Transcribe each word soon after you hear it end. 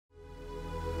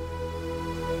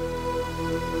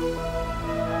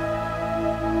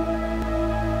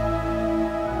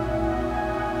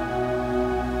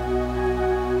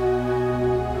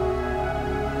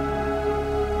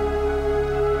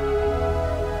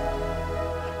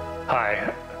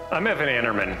Hi, I'm Evan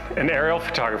Anderman, an aerial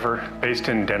photographer based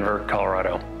in Denver,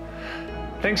 Colorado.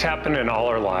 Things happen in all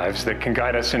our lives that can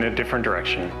guide us in a different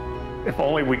direction, if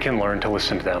only we can learn to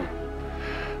listen to them.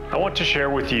 I want to share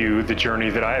with you the journey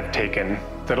that I have taken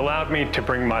that allowed me to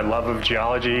bring my love of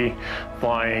geology,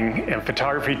 flying, and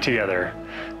photography together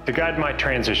to guide my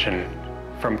transition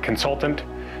from consultant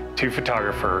to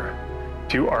photographer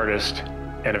to artist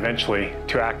and eventually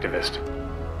to activist.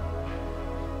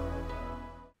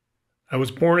 I was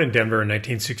born in Denver in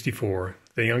 1964,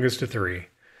 the youngest of three.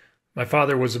 My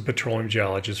father was a petroleum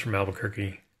geologist from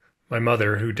Albuquerque. My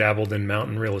mother, who dabbled in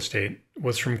mountain real estate,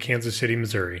 was from Kansas City,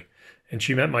 Missouri, and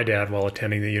she met my dad while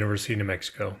attending the University of New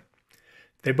Mexico.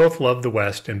 They both loved the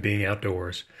West and being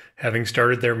outdoors, having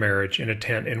started their marriage in a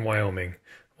tent in Wyoming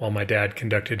while my dad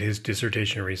conducted his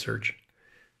dissertation research.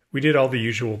 We did all the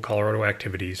usual Colorado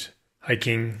activities: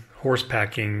 hiking,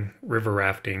 horsepacking, river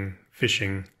rafting,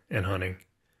 fishing, and hunting.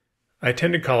 I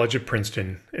attended college at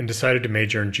Princeton and decided to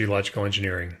major in geological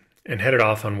engineering and headed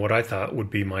off on what I thought would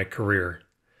be my career.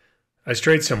 I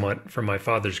strayed somewhat from my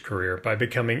father's career by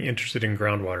becoming interested in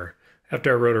groundwater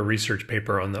after I wrote a research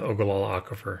paper on the Ogallala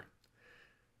Aquifer.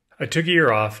 I took a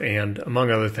year off and,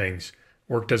 among other things,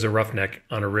 worked as a roughneck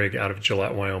on a rig out of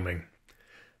Gillette, Wyoming.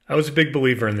 I was a big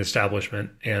believer in the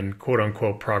establishment and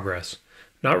quote-unquote progress,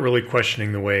 not really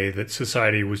questioning the way that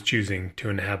society was choosing to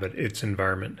inhabit its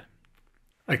environment.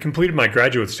 I completed my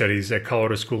graduate studies at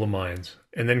Colorado School of Mines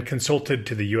and then consulted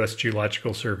to the U.S.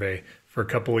 Geological Survey for a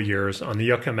couple of years on the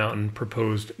Yucca Mountain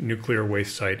proposed nuclear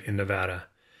waste site in Nevada,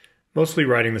 mostly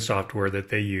writing the software that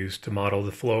they used to model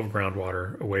the flow of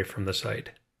groundwater away from the site.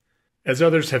 As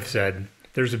others have said,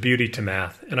 there's a beauty to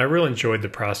math, and I really enjoyed the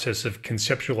process of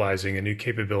conceptualizing a new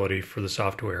capability for the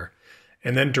software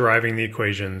and then deriving the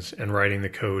equations and writing the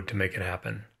code to make it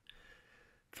happen.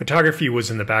 Photography was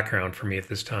in the background for me at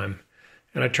this time,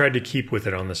 and I tried to keep with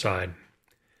it on the side.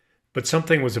 But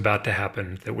something was about to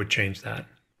happen that would change that.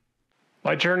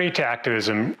 My journey to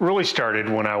activism really started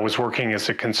when I was working as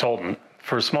a consultant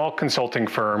for a small consulting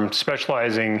firm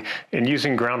specializing in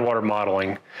using groundwater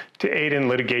modeling to aid in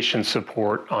litigation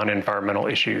support on environmental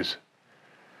issues.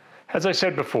 As I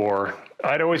said before,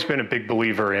 I'd always been a big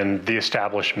believer in the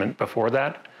establishment before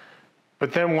that,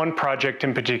 but then one project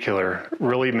in particular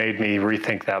really made me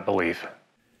rethink that belief.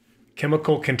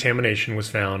 Chemical contamination was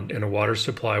found in a water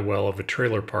supply well of a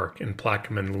trailer park in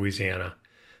Plaquemine, Louisiana,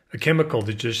 a chemical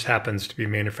that just happens to be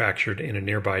manufactured in a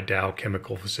nearby Dow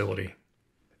chemical facility.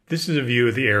 This is a view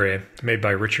of the area made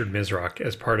by Richard Misrock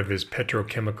as part of his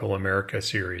Petrochemical America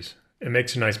series. It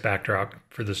makes a nice backdrop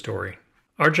for the story.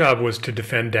 Our job was to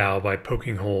defend Dow by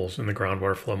poking holes in the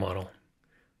groundwater flow model.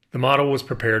 The model was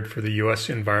prepared for the U.S.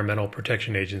 Environmental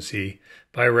Protection Agency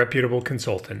by a reputable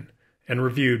consultant and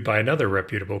reviewed by another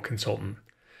reputable consultant.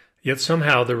 Yet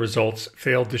somehow the results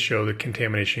failed to show the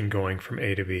contamination going from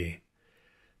A to B.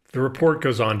 The report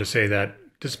goes on to say that,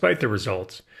 despite the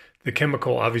results, the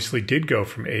chemical obviously did go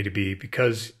from A to B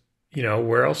because,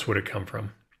 where else would it come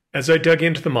from? As I dug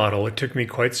into the model, it took me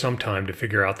quite some time to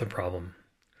figure out the problem.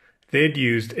 They had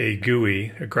used a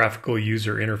GUI, a graphical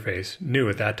user interface, new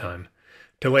at that time,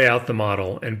 to lay out the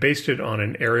model and based it on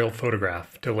an aerial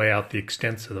photograph to lay out the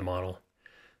extents of the model.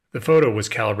 The photo was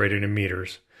calibrated in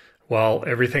meters, while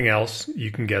everything else,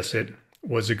 you can guess it,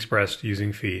 was expressed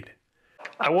using feet.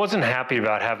 I wasn't happy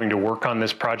about having to work on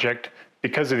this project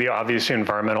because of the obvious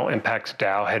environmental impacts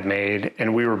Dow had made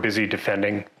and we were busy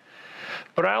defending.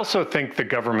 But I also think the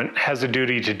government has a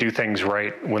duty to do things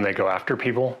right when they go after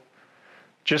people.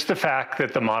 Just the fact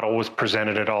that the model was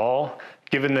presented at all,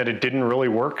 given that it didn't really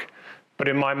work, but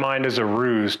in my mind is a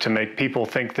ruse to make people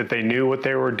think that they knew what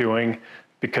they were doing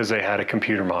because they had a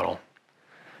computer model.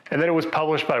 And that it was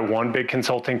published by one big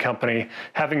consulting company,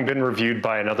 having been reviewed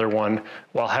by another one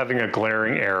while having a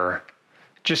glaring error,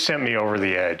 just sent me over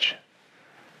the edge.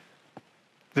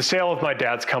 The sale of my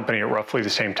dad's company at roughly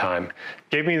the same time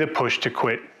gave me the push to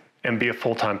quit and be a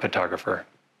full-time photographer.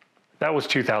 That was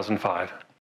 2005.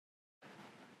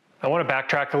 I want to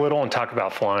backtrack a little and talk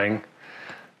about flying.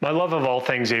 My love of all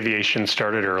things aviation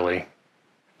started early.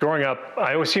 Growing up,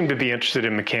 I always seemed to be interested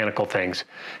in mechanical things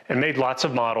and made lots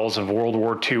of models of World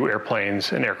War II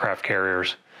airplanes and aircraft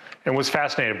carriers and was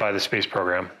fascinated by the space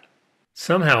program.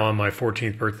 Somehow on my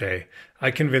 14th birthday, I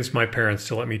convinced my parents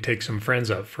to let me take some friends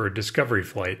up for a discovery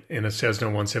flight in a Cessna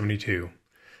 172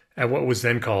 at what was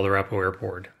then called Arapahoe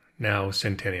Airport, now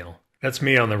Centennial. That's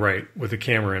me on the right with a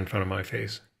camera in front of my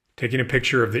face, taking a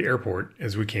picture of the airport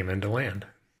as we came into land.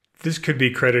 This could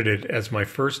be credited as my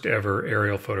first ever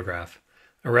aerial photograph,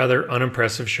 a rather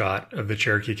unimpressive shot of the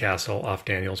Cherokee Castle off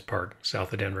Daniels Park,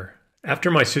 south of Denver. After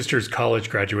my sister's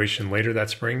college graduation later that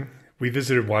spring, We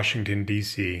visited Washington,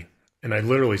 D.C., and I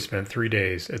literally spent 3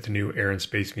 days at the new Air and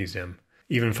Space Museum,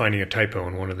 even finding a typo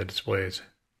in one of the displays.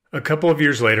 A couple of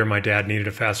years later, my dad needed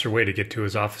a faster way to get to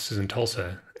his offices in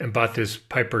Tulsa and bought this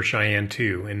Piper Cheyenne II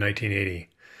in 1980,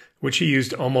 which he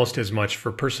used almost as much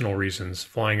for personal reasons,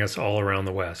 flying us all around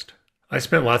the West. I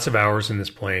spent lots of hours in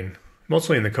this plane,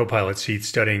 mostly in the co-pilot seat,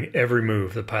 studying every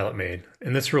move the pilot made,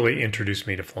 and this really introduced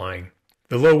me to flying.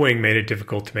 The low wing made it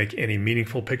difficult to make any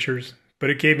meaningful pictures, but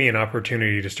it gave me an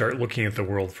opportunity to start looking at the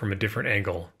world from a different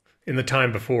angle, in the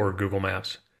time before Google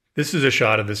Maps. This is a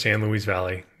shot of the San Luis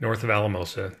Valley, north of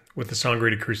Alamosa, with the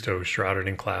Sangre de Cristo shrouded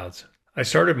in clouds. I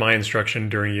started my instruction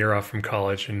during a year off from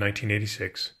college in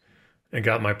 1986, and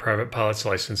got my private pilot's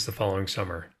license the following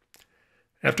summer.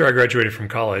 After I graduated from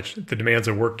college, the demands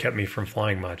of work kept me from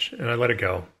flying much, and I let it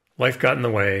go. Life got in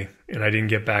the way, and I didn't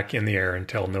get back in the air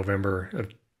until November of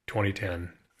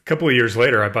 2010. A couple of years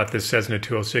later, I bought this Cessna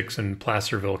 206 in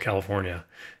Placerville, California,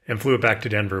 and flew it back to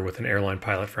Denver with an airline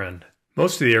pilot friend.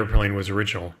 Most of the airplane was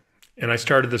original, and I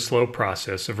started the slow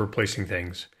process of replacing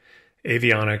things: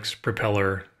 avionics,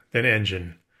 propeller, then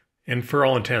engine, and for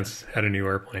all intents, had a new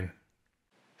airplane.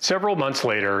 Several months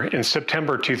later, in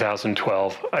September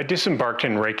 2012, I disembarked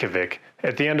in Reykjavik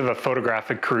at the end of a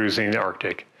photographic cruise in the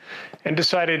Arctic and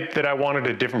decided that I wanted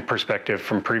a different perspective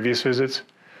from previous visits,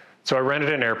 so I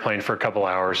rented an airplane for a couple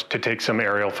hours to take some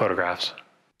aerial photographs.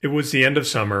 It was the end of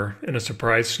summer, and a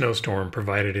surprise snowstorm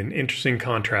provided an interesting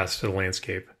contrast to the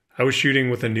landscape. I was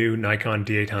shooting with a new Nikon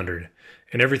D800,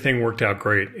 and everything worked out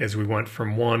great as we went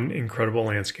from one incredible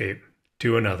landscape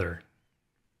to another.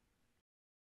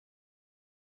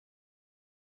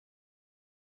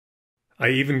 I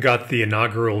even got the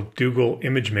inaugural Google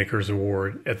Image Makers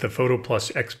Award at the Photo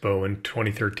Plus Expo in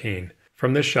 2013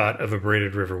 from this shot of a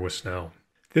braided river with snow.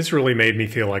 This really made me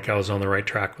feel like I was on the right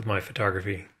track with my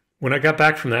photography. When I got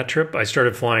back from that trip, I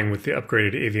started flying with the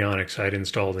upgraded avionics I'd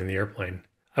installed in the airplane.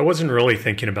 I wasn't really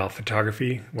thinking about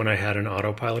photography when I had an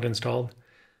autopilot installed,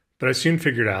 but I soon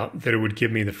figured out that it would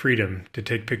give me the freedom to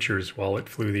take pictures while it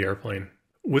flew the airplane.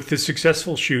 With the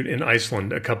successful shoot in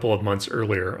Iceland a couple of months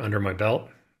earlier under my belt,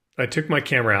 I took my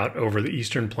camera out over the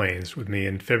Eastern Plains with me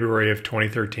in February of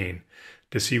 2013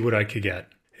 to see what I could get.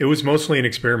 It was mostly an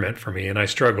experiment for me, and I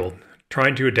struggled,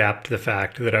 trying to adapt to the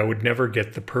fact that I would never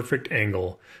get the perfect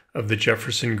angle of the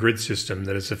Jefferson grid system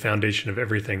that is the foundation of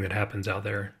everything that happens out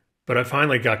there. But I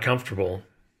finally got comfortable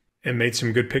and made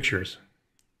some good pictures.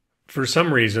 For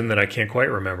some reason that I can't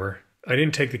quite remember, I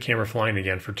didn't take the camera flying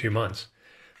again for 2 months,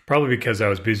 probably because I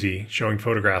was busy showing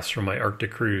photographs from my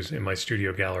Arctic cruise in my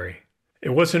studio gallery. It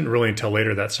wasn't really until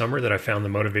later that summer that I found the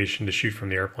motivation to shoot from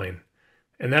the airplane.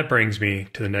 And that brings me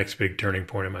to the next big turning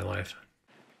point in my life.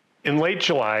 In late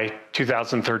July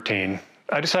 2013,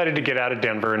 I decided to get out of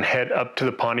Denver and head up to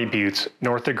the Pawnee Buttes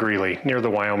north of Greeley near the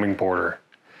Wyoming border.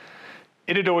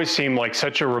 It had always seemed like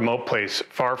such a remote place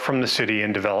far from the city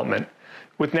and development,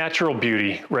 with natural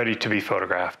beauty ready to be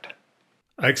photographed.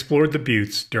 I explored the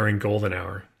buttes during golden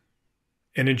hour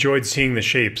and enjoyed seeing the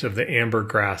shapes of the amber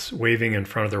grass waving in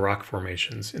front of the rock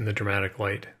formations in the dramatic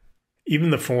light. Even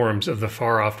the forms of the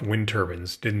far-off wind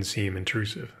turbines didn't seem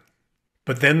intrusive.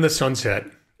 But then the sun set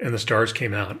and the stars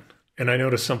came out, and I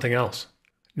noticed something else.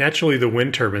 Naturally, the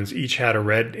wind turbines each had a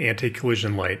red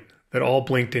anti-collision light that all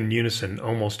blinked in unison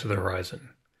almost to the horizon.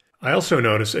 I also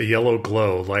noticed a yellow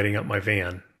glow lighting up my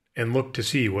van and looked to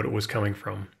see what it was coming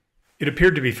from. It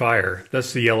appeared to be fire,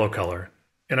 thus the yellow color,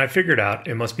 and I figured out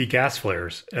it must be gas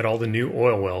flares at all the new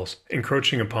oil wells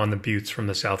encroaching upon the buttes from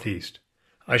the southeast.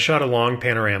 I shot a long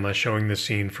panorama showing the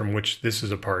scene from which this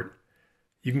is a part.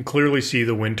 You can clearly see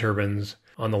the wind turbines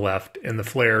on the left and the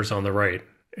flares on the right,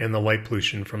 and the light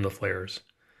pollution from the flares.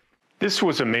 This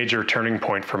was a major turning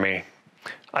point for me.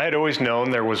 I had always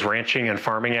known there was ranching and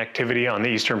farming activity on the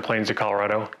eastern plains of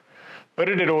Colorado, but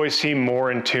it had always seemed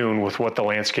more in tune with what the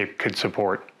landscape could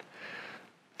support.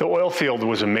 The oil field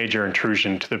was a major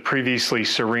intrusion to the previously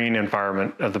serene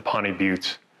environment of the Pawnee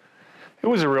Buttes. It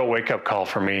was a real wake-up call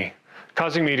for me,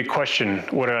 causing me to question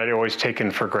what I'd always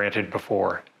taken for granted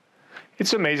before.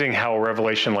 It's amazing how a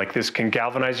revelation like this can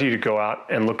galvanize you to go out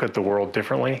and look at the world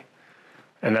differently,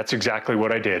 and that's exactly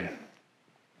what I did.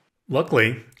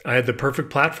 Luckily, I had the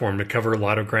perfect platform to cover a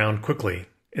lot of ground quickly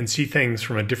and see things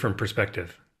from a different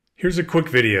perspective. Here's a quick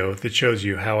video that shows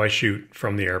you how I shoot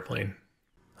from the airplane.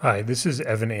 Hi, this is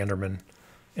Evan Anderman,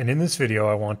 and in this video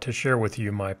I want to share with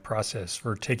you my process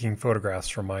for taking photographs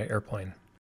from my airplane.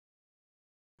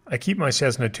 I keep my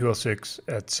Cessna 206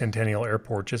 at Centennial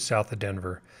Airport just south of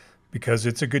Denver because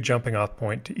it's a good jumping off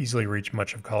point to easily reach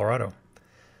much of Colorado.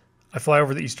 I fly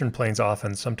over the Eastern Plains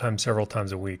often, sometimes several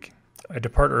times a week. I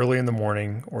depart early in the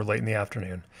morning or late in the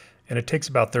afternoon, and it takes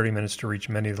about 30 minutes to reach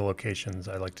many of the locations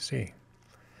I like to see.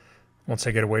 Once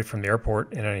I get away from the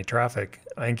airport and any traffic,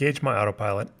 I engage my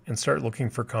autopilot and start looking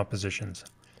for compositions.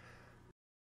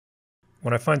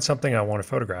 When I find something I want to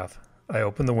photograph, I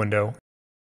open the window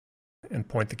and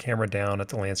point the camera down at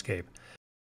the landscape,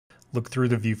 look through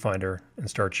the viewfinder, and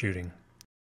start shooting.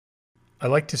 I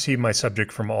like to see my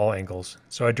subject from all angles,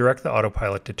 so I direct the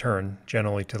autopilot to turn,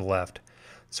 generally to the left,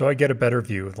 so I get a better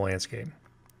view of the landscape.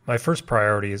 My first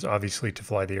priority is obviously to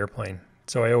fly the airplane,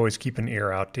 so I always keep an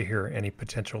ear out to hear any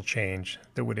potential change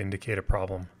that would indicate a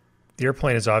problem. The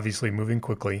airplane is obviously moving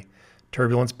quickly,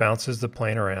 turbulence bounces the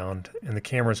plane around, and the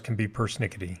cameras can be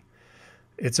persnickety.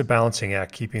 It's a balancing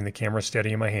act keeping the camera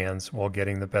steady in my hands while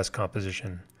getting the best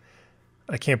composition.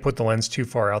 I can't put the lens too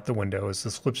far out the window as the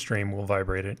slipstream will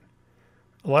vibrate it.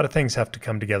 A lot of things have to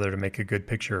come together to make a good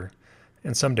picture,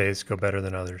 and some days go better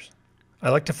than others. I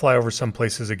like to fly over some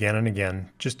places again and again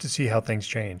just to see how things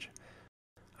change.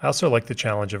 I also like the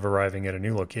challenge of arriving at a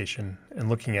new location and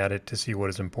looking at it to see what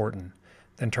is important,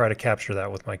 then try to capture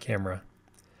that with my camera.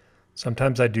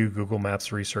 Sometimes I do Google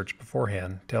Maps research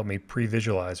beforehand to help me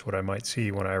pre-visualize what I might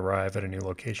see when I arrive at a new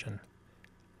location.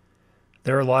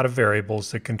 There are a lot of variables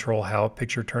that control how a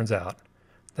picture turns out.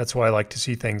 That's why I like to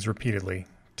see things repeatedly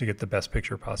to get the best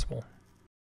picture possible.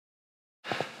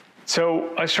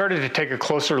 So I started to take a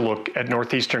closer look at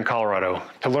northeastern Colorado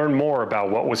to learn more about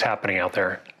what was happening out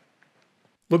there.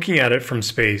 Looking at it from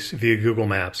space via Google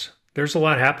Maps, there's a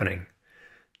lot happening.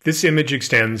 This image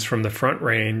extends from the Front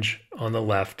Range on the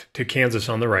left to Kansas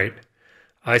on the right,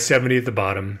 I-70 at the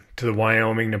bottom, to the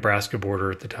Wyoming-Nebraska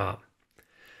border at the top.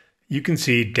 You can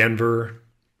see Denver,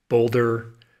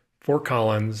 Boulder, Fort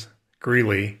Collins,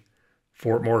 Greeley,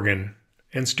 Fort Morgan,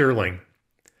 and Sterling.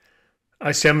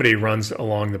 I-70 runs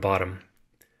along the bottom.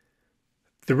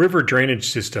 The river drainage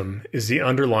system is the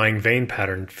underlying vein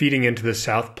pattern feeding into the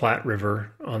South Platte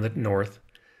River on the north,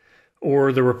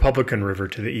 or the Republican River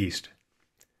to the east.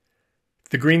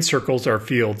 The green circles are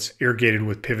fields irrigated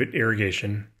with pivot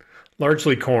irrigation,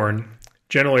 largely corn,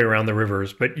 generally around the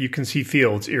rivers, but you can see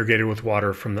fields irrigated with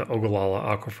water from the Ogallala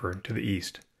Aquifer to the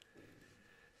east.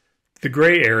 The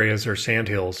gray areas are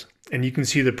sandhills, and you can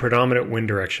see the predominant wind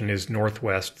direction is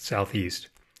northwest-southeast.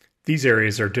 These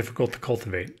areas are difficult to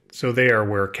cultivate, so they are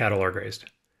where cattle are grazed.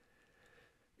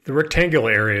 The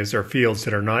rectangular areas are fields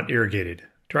that are not irrigated,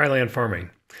 dryland farming,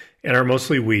 and are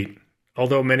mostly wheat,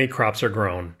 although many crops are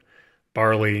grown: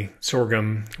 barley,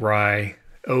 sorghum, rye,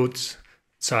 oats,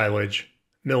 silage,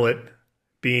 millet,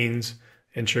 beans,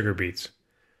 and sugar beets.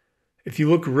 If you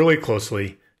look really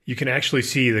closely, you can actually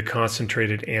see the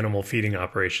concentrated animal feeding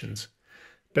operations,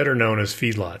 better known as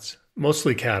feedlots,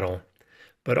 mostly cattle,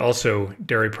 but also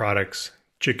dairy products,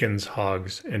 chickens,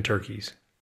 hogs, and turkeys.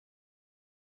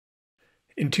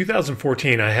 In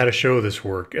 2014, I had a show of this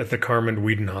work at the Carmen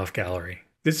Wiedenhoff Gallery.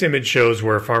 This image shows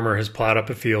where a farmer has plowed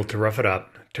up a field to rough it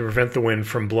up to prevent the wind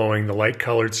from blowing the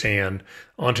light-colored sand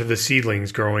onto the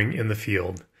seedlings growing in the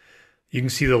field. You can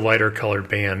see the lighter-colored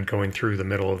band going through the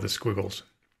middle of the squiggles.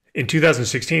 In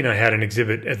 2016, I had an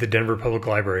exhibit at the Denver Public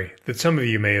Library that some of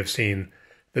you may have seen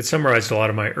that summarized a lot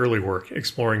of my early work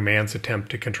exploring man's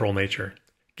attempt to control nature.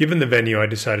 Given the venue, I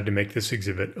decided to make this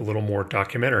exhibit a little more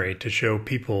documentary to show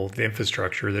people the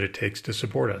infrastructure that it takes to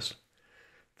support us.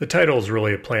 The title is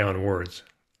really a play on words.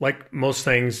 Like most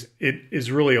things, it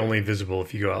is really only visible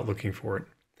if you go out looking for it.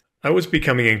 I was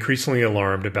becoming increasingly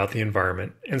alarmed about the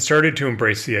environment and started to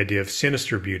embrace the idea of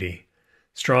sinister beauty,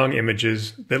 strong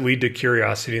images that lead to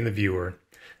curiosity in the viewer,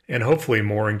 and hopefully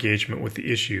more engagement with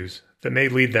the issues that may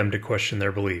lead them to question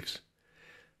their beliefs.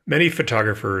 Many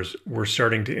photographers were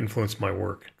starting to influence my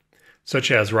work,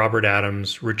 such as Robert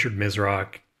Adams, Richard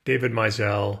Misrock, David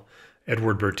Meisel,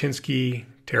 Edward Bertinsky,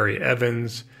 Terry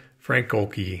Evans, Frank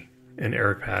Golke, and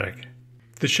Eric Paddock.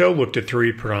 The show looked at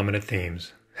three predominant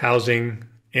themes: housing,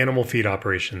 animal feed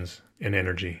operations, and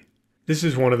energy. This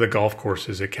is one of the golf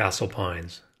courses at Castle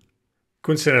Pines.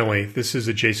 Coincidentally, this is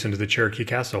adjacent to the Cherokee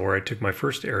Castle where I took my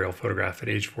first aerial photograph at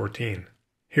age 14.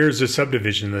 Here's a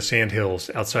subdivision in the Sand Hills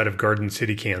outside of Garden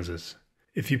City, Kansas.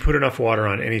 If you put enough water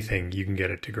on anything, you can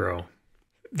get it to grow.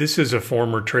 This is a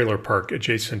former trailer park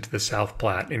adjacent to the South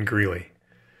Platte in Greeley.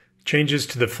 Changes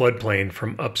to the floodplain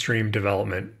from upstream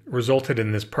development resulted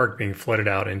in this park being flooded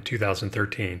out in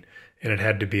 2013, and it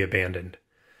had to be abandoned.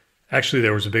 Actually,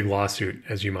 there was a big lawsuit,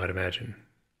 as you might imagine.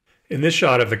 In this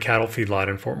shot of the cattle feedlot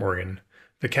in Fort Morgan,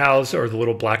 the cows are the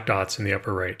little black dots in the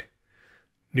upper right.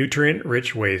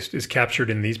 Nutrient-rich waste is captured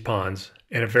in these ponds,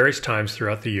 and at various times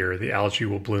throughout the year, the algae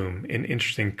will bloom in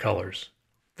interesting colors.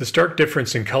 The stark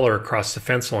difference in color across the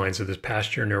fence lines of this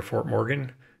pasture near Fort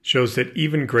Morgan shows that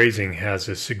even grazing has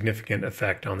a significant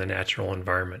effect on the natural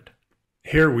environment.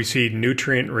 Here we see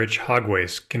nutrient-rich hog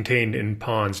waste contained in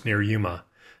ponds near Yuma,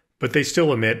 but they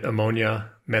still emit ammonia,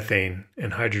 methane,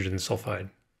 and hydrogen sulfide.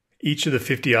 Each of the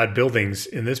 50-odd buildings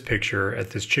in this picture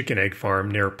at this chicken egg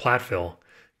farm near Platteville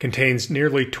contains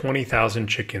nearly 20,000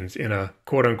 chickens in a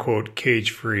quote-unquote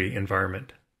cage-free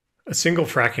environment. A single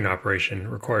fracking operation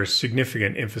requires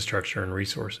significant infrastructure and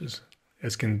resources,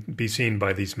 as can be seen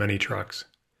by these many trucks.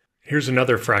 Here's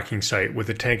another fracking site with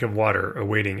a tank of water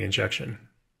awaiting injection.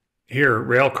 Here,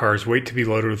 rail cars wait to be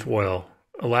loaded with oil,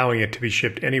 allowing it to be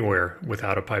shipped anywhere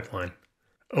without a pipeline.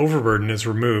 Overburden is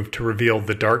removed to reveal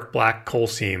the dark black coal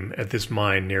seam at this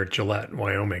mine near Gillette,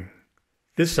 Wyoming.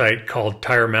 This site, called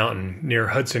Tire Mountain near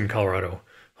Hudson, Colorado,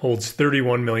 holds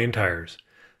 31 million tires,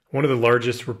 one of the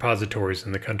largest repositories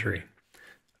in the country.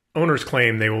 Owners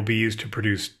claim they will be used to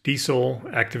produce diesel,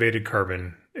 activated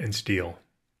carbon, and steel.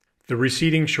 The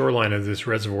receding shoreline of this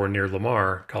reservoir near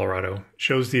Lamar, Colorado,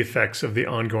 shows the effects of the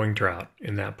ongoing drought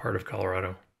in that part of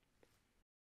Colorado.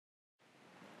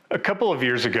 A couple of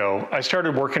years ago, I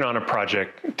started working on a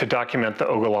project to document the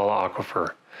Ogallala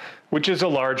Aquifer, which is a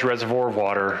large reservoir of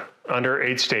water under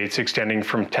 8 states extending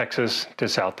from Texas to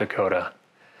South Dakota.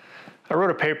 I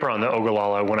wrote a paper on the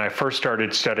Ogallala when I first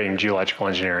started studying geological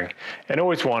engineering and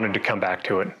always wanted to come back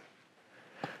to it.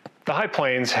 The High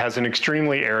Plains has an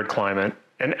extremely arid climate,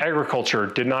 and agriculture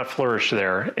did not flourish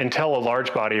there until a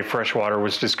large body of fresh water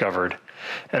was discovered,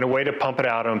 and a way to pump it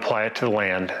out and apply it to the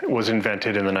land was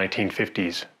invented in the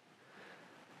 1950s.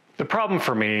 The problem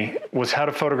for me was how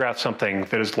to photograph something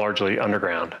that is largely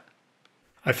underground.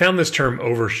 I found this term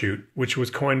overshoot, which was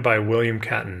coined by William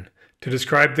Catton, to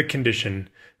describe the condition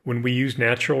when we use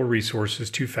natural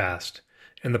resources too fast,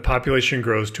 and the population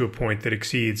grows to a point that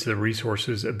exceeds the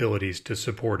resource's abilities to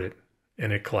support it,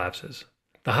 and it collapses.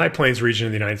 The High Plains region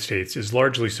of the United States is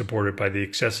largely supported by the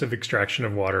excessive extraction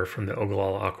of water from the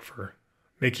Ogallala Aquifer,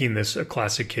 making this a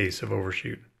classic case of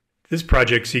overshoot. This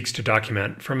project seeks to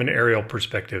document, from an aerial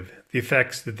perspective, the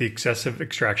effects that the excessive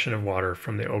extraction of water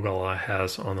from the Ogallala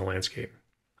has on the landscape.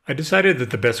 I decided that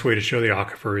the best way to show the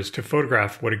aquifer is to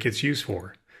photograph what it gets used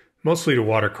for, mostly to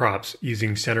water crops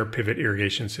using center pivot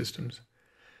irrigation systems.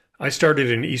 I started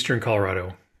in eastern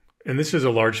Colorado, and this is a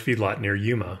large feedlot near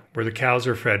Yuma where the cows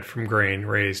are fed from grain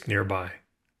raised nearby.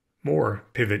 More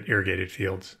pivot irrigated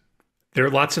fields. There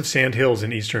are lots of sand hills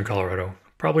in eastern Colorado,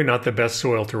 probably not the best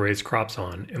soil to raise crops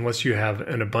on unless you have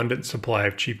an abundant supply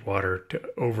of cheap water to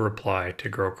over-apply to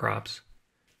grow crops.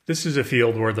 This is a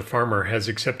field where the farmer has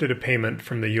accepted a payment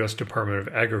from the U.S. Department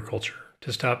of Agriculture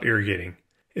to stop irrigating,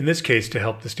 in this case to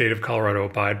help the state of Colorado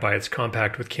abide by its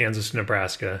compact with Kansas and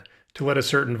Nebraska to let a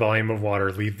certain volume of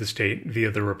water leave the state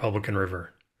via the Republican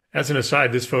River. As an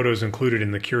aside, this photo is included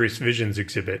in the Curious Visions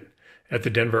exhibit at the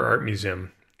Denver Art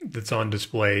Museum that's on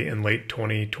display in late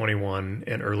 2021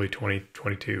 and early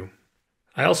 2022.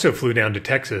 I also flew down to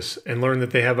Texas and learned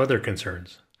that they have other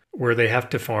concerns, where they have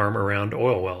to farm around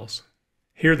oil wells.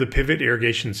 Here the pivot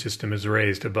irrigation system is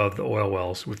raised above the oil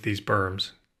wells with these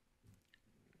berms.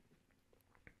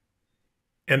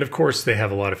 And of course they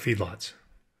have a lot of feedlots.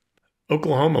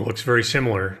 Oklahoma looks very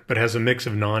similar, but has a mix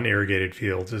of non-irrigated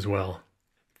fields as well.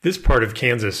 This part of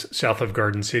Kansas, south of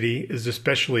Garden City, is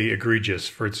especially egregious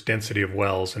for its density of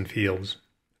wells and fields.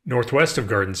 Northwest of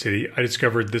Garden City, I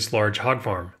discovered this large hog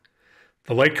farm.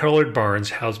 The light-colored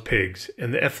barns house pigs,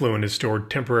 and the effluent is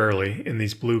stored temporarily in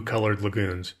these blue-colored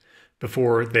lagoons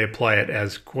before they apply it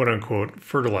as quote-unquote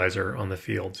fertilizer on the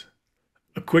fields.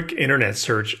 A quick internet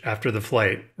search after the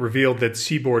flight revealed that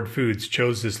Seaboard Foods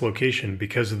chose this location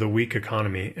because of the weak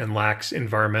economy and lax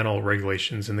environmental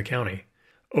regulations in the county.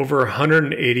 Over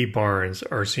 180 barns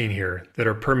are seen here that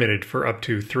are permitted for up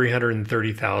to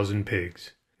 330,000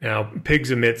 pigs. Now,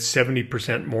 pigs emit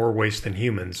 70% more waste than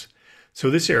humans, so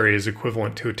this area is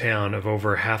equivalent to a town of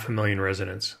over 500,000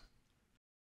 residents.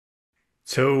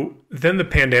 So then the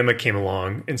pandemic came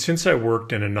along, and since I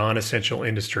worked in a non-essential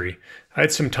industry, I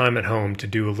had some time at home to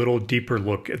do a little deeper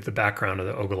look at the background of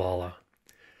the Ogallala.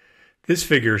 This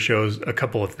figure shows a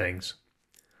couple of things.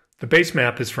 The base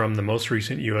map is from the most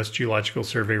recent U.S. Geological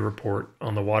Survey report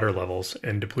on the water levels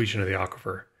and depletion of the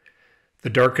aquifer, the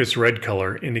darkest red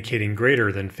color indicating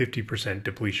greater than 50%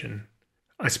 depletion.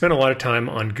 I spent a lot of time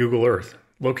on Google Earth,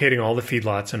 locating all the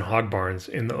feedlots and hog barns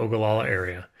in the Ogallala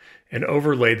area, and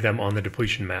overlaid them on the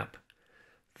depletion map.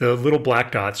 The little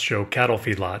black dots show cattle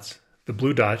feedlots, the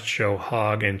blue dots show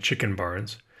hog and chicken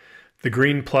barns, the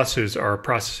green pluses are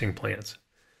processing plants.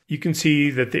 You can see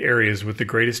that the areas with the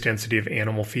greatest density of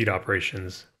animal feed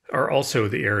operations are also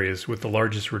the areas with the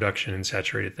largest reduction in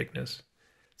saturated thickness.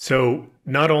 So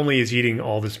not only is eating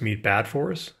all this meat bad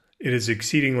for us, it is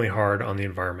exceedingly hard on the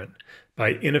environment by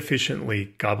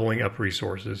inefficiently gobbling up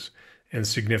resources and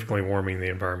significantly warming the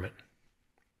environment.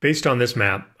 Based on this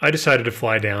map, I decided to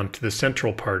fly down to the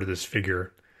central part of this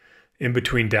figure, in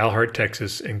between Dalhart,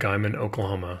 Texas and Guymon,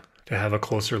 Oklahoma, to have a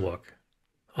closer look.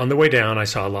 On the way down, I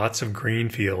saw lots of green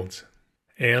fields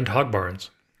and hog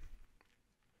barns,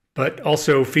 but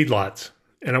also feedlots,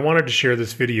 and I wanted to share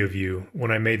this video of you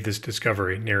when I made this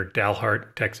discovery near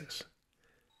Dalhart, Texas.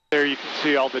 There you can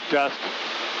see all the dust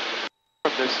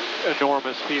from this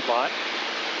enormous feedlot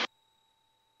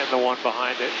and the one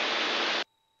behind it.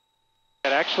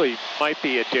 It actually might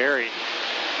be a dairy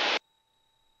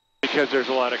because there's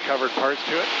a lot of covered parts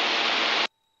to it.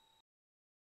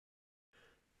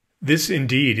 This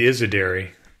indeed is a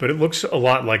dairy, but it looks a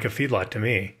lot like a feedlot to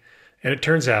me, and it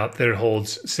turns out that it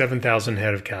holds 7,000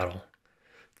 head of cattle.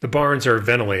 The barns are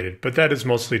ventilated, but that is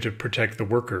mostly to protect the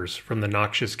workers from the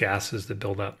noxious gases that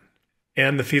build up.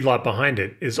 And the feedlot behind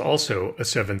it is also a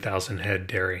 7,000 head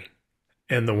dairy.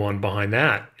 And the one behind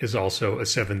that is also a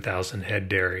 7,000 head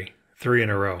dairy, 3 in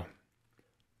a row.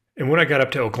 And when I got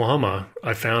up to Oklahoma,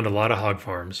 I found a lot of hog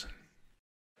farms.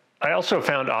 I also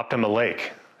found Optima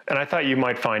Lake, and I thought you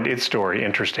might find its story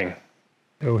interesting.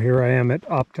 So here I am at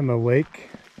Optima Lake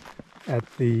at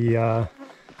the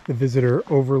visitor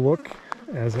overlook,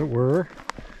 as it were.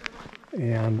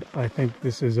 And I think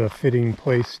this is a fitting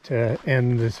place to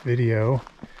end this video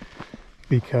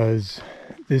because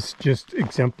this just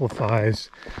exemplifies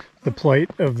the plight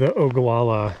of the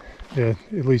Ogallala, at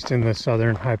least in the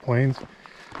southern high plains.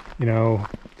 You know,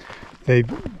 they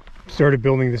started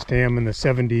building this dam in the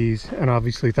 70s and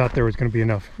obviously thought there was going to be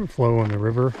enough flow in the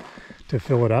river to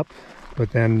fill it up,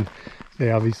 but then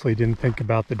they obviously didn't think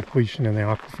about the depletion in the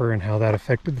aquifer and how that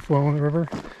affected the flow in the river.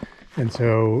 And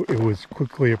so it was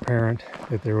quickly apparent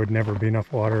that there would never be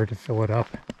enough water to fill it up.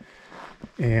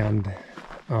 And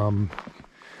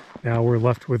now we're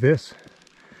left with this.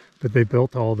 But they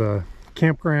built all the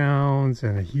campgrounds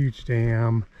and a huge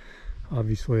dam,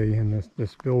 obviously, in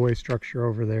this spillway structure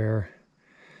over there.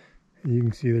 And you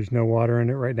can see there's no water in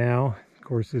it right now. Of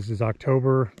course, this is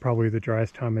October, probably the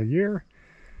driest time of year.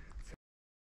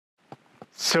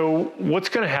 So what's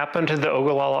going to happen to the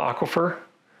Ogallala Aquifer?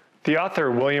 The author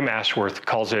William Ashworth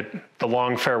calls it the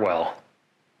long farewell.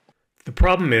 The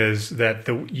problem is that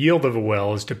the yield of a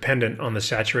well is dependent on the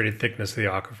saturated thickness of the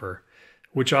aquifer,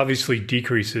 which obviously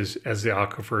decreases as the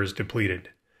aquifer is depleted.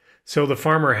 So the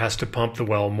farmer has to pump the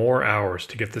well more hours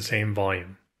to get the same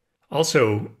volume.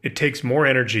 Also, it takes more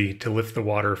energy to lift the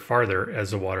water farther as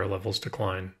the water levels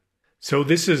decline. So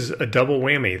this is a double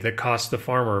whammy that costs the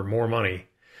farmer more money,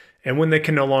 and when they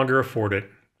can no longer afford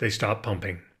it, they stop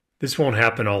pumping. This won't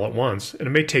happen all at once, and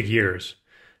it may take years.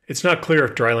 It's not clear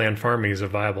if dryland farming is a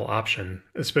viable option,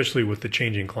 especially with the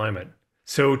changing climate.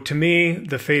 So to me,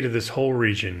 the fate of this whole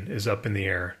region is up in the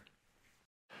air.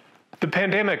 The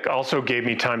pandemic also gave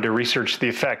me time to research the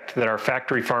effect that our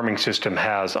factory farming system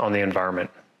has on the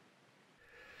environment.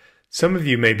 Some of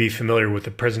you may be familiar with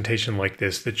a presentation like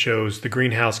this that shows the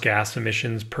greenhouse gas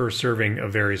emissions per serving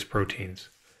of various proteins.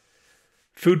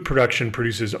 Food production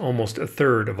produces almost a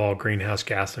third of all greenhouse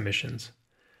gas emissions.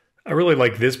 I really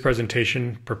like this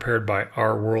presentation prepared by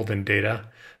Our World in Data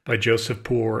by Joseph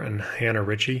Poore and Hannah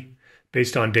Ritchie,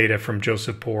 based on data from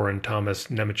Joseph Poore and Thomas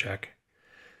Nemechek.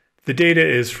 The data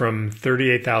is from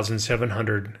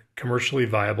 38,700 commercially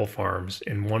viable farms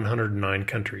in 109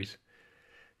 countries.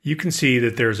 You can see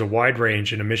that there's a wide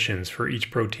range in emissions for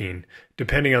each protein,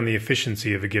 depending on the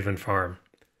efficiency of a given farm.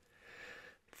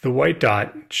 The white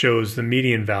dot shows the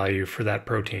median value for that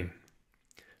protein.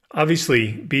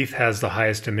 Obviously, beef has the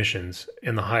highest emissions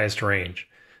and the highest range,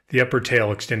 the upper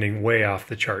tail extending way off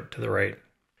the chart to the right.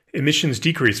 Emissions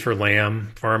decrease for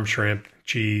lamb, farm shrimp,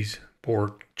 cheese,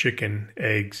 pork, chicken,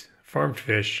 eggs, farmed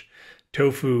fish,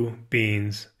 tofu,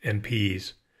 beans, and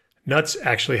peas. Nuts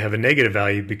actually have a negative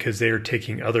value because they are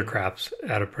taking other crops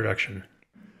out of production.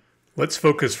 Let's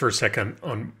focus for a second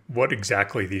on what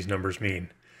exactly these numbers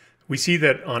mean. We see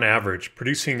that, on average,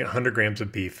 producing 100 grams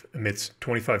of beef emits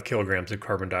 25 kilograms of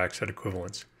carbon dioxide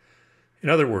equivalents. In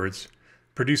other words,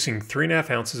 producing 3.5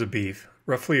 ounces of beef,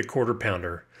 roughly a quarter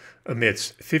pounder,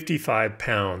 emits 55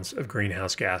 pounds of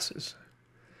greenhouse gases.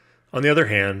 On the other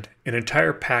hand, an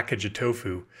entire package of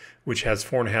tofu, which has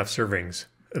 4.5 servings,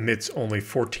 emits only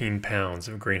 14 pounds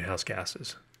of greenhouse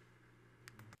gases.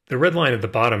 The red line at the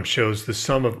bottom shows the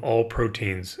sum of all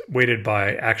proteins weighted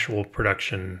by actual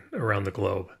production around the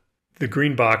globe. The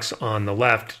green box on the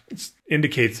left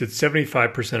indicates that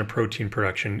 75% of protein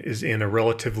production is in a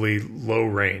relatively low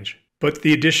range, but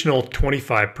the additional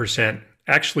 25%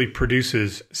 actually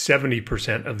produces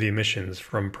 70% of the emissions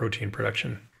from protein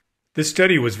production. This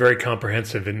study was very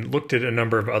comprehensive and looked at a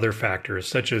number of other factors,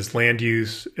 such as land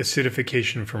use,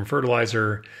 acidification from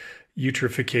fertilizer,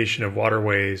 eutrophication of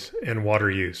waterways, and water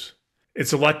use.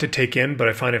 It's a lot to take in, but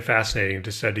I find it fascinating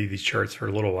to study these charts for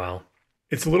a little while.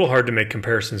 It's a little hard to make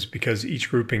comparisons because each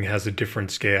grouping has a different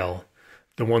scale,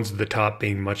 the ones at the top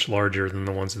being much larger than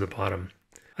the ones at the bottom.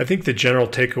 I think the general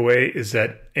takeaway is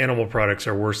that animal products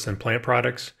are worse than plant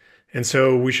products, and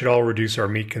so we should all reduce our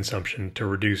meat consumption to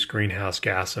reduce greenhouse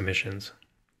gas emissions.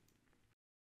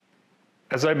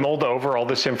 As I mulled over all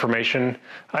this information,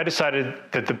 I decided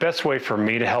that the best way for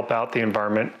me to help out the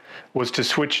environment was to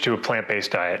switch to a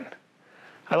plant-based diet.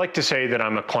 I like to say that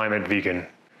I'm a climate vegan.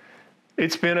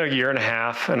 It's been a year and a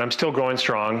half and I'm still going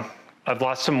strong. I've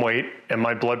lost some weight and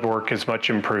my blood work is much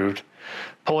improved,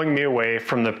 pulling me away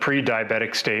from the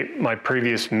pre-diabetic state my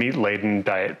previous meat-laden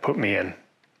diet put me in.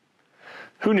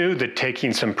 Who knew that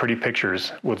taking some pretty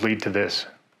pictures would lead to this?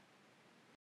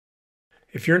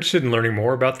 If you're interested in learning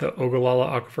more about the Ogallala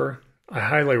Aquifer, I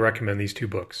highly recommend these two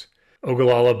books.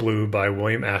 Ogallala Blue by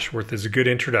William Ashworth is a good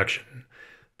introduction,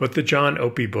 but the John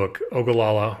Opie book,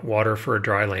 Ogallala, Water for a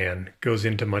Dry Land, goes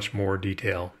into much more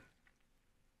detail.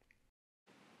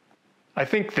 I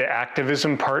think the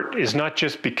activism part is not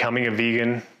just becoming a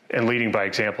vegan and leading by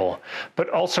example, but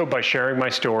also by sharing my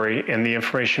story and the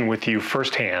information with you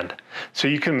firsthand so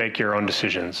you can make your own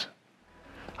decisions.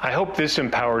 I hope this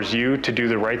empowers you to do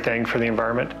the right thing for the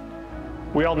environment.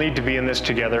 We all need to be in this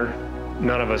together.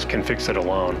 None of us can fix it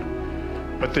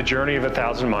alone. But the journey of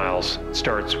 1,000 miles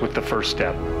starts with the first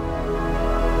step.